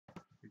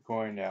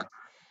recording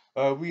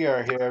now. We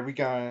are here. We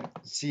gonna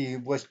see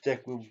which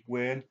deck will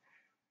win.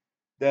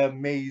 The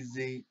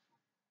amazing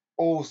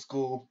old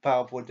school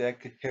powerful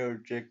deck,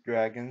 Heretic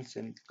Dragons,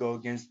 and go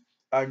against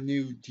our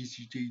new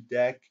TCG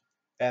deck,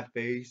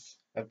 FAs.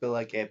 I feel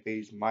like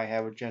FAs might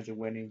have a chance of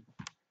winning,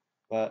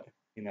 but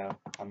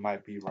I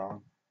might be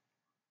wrong.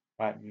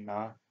 Might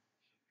not.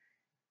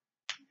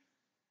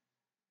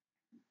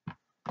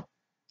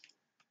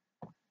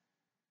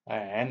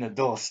 Alright, and the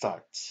duel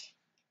starts.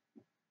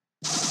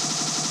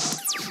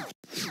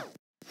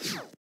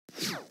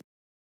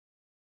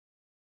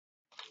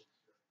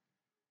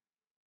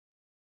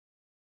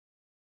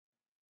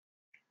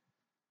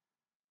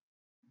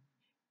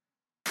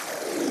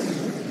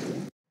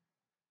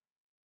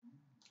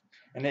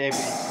 And the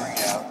FAs bring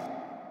out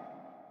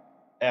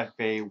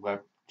FA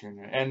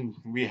weapon, and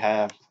we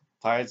have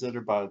Tides of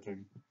the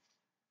Bottom.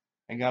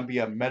 It's gonna be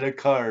a meta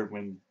card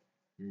when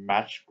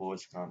Match Ball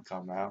is gonna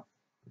come out.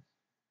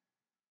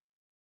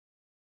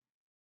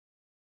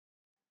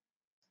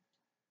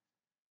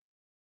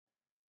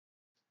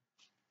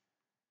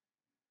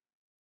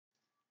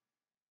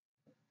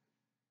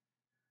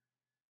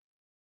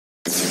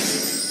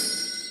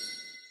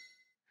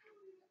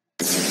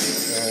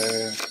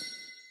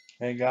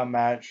 They got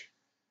Match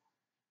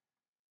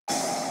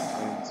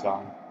and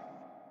Song.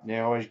 They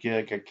always get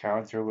like a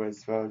counter with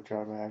spell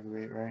try to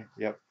activate, right?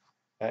 Yep.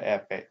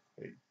 FA.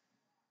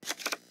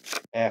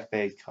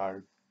 FA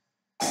card.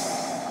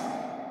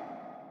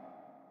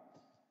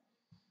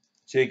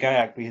 So you can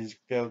activate his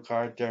spell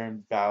card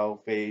during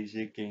battle phase,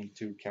 you gain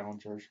 2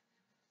 counters.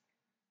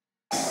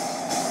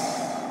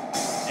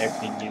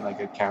 Everything need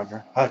like a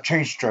counter.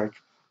 Chain Strike.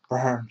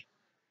 Burn.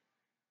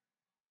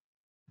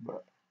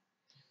 But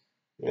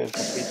if the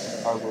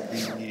basic card will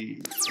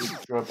be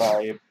destroyed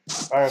by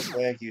fire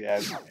flag, you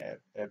add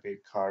a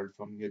card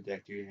from your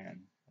deck to your hand.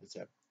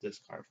 Except this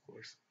card, of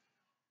course.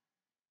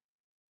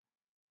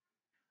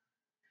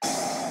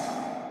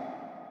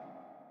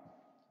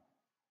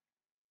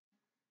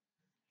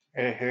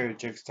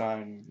 Heretic's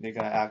time, they're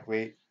gonna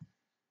activate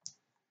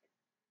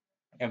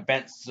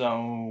Event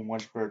Zone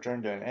once per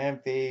turn to an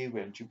MP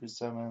with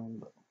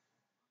 2%.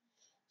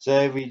 So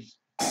every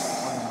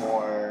one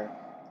more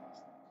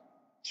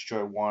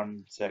destroy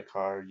one set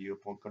card you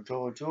opponent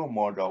control, 2 or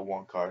more draw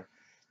 1 card,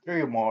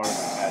 3 or more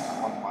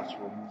add 1 monster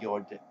from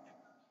your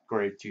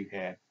grave to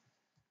hand.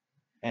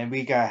 And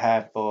we got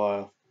half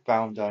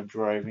found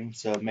driving,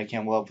 so make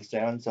him level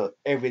 7, so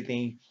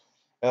everything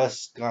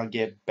else gonna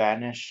get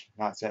banished,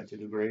 not sent to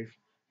the grave.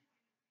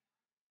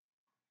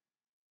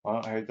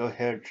 Well, here go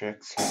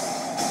Heretic's.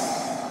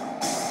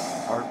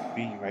 Part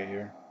B right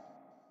here.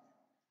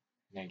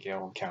 And get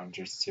all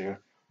counters too.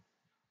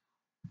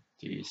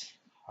 Jeez,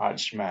 hot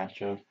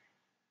matchup.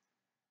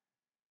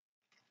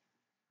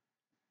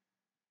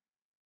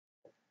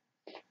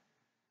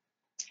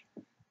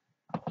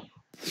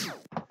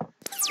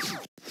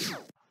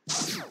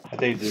 I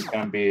think this is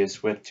gonna be a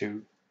Swift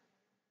 2.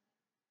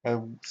 A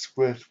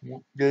Swift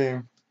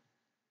game.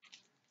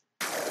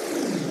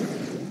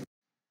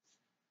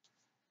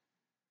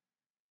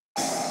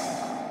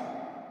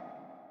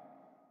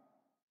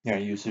 Yeah,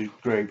 use a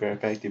graveyard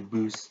effect to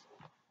boost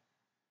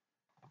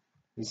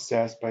the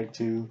stats by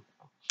 2.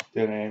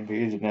 Then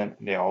MVs and then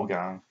they're all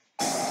gone.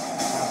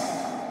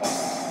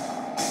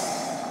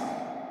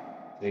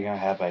 They're gonna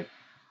have like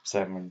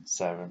 7,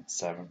 7,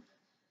 7.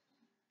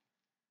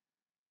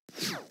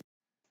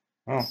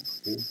 Oh,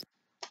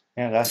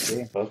 yeah, that's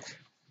it, folks.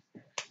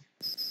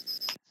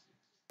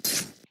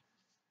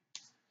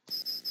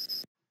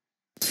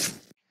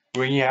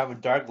 When you have a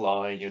Dark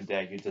Law in your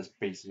deck, you just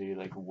basically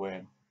like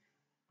win.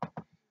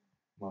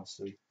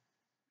 Mostly.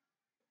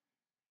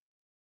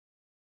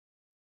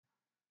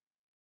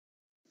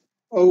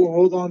 Oh,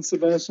 hold on,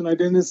 Sebastian. I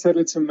didn't set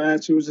it to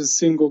match. It was a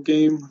single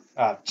game.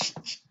 Ah,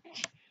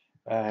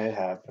 it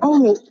happened.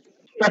 Oh,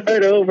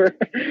 start over.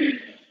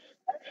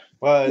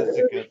 Well, it's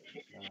a good.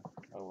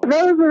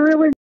 That was a really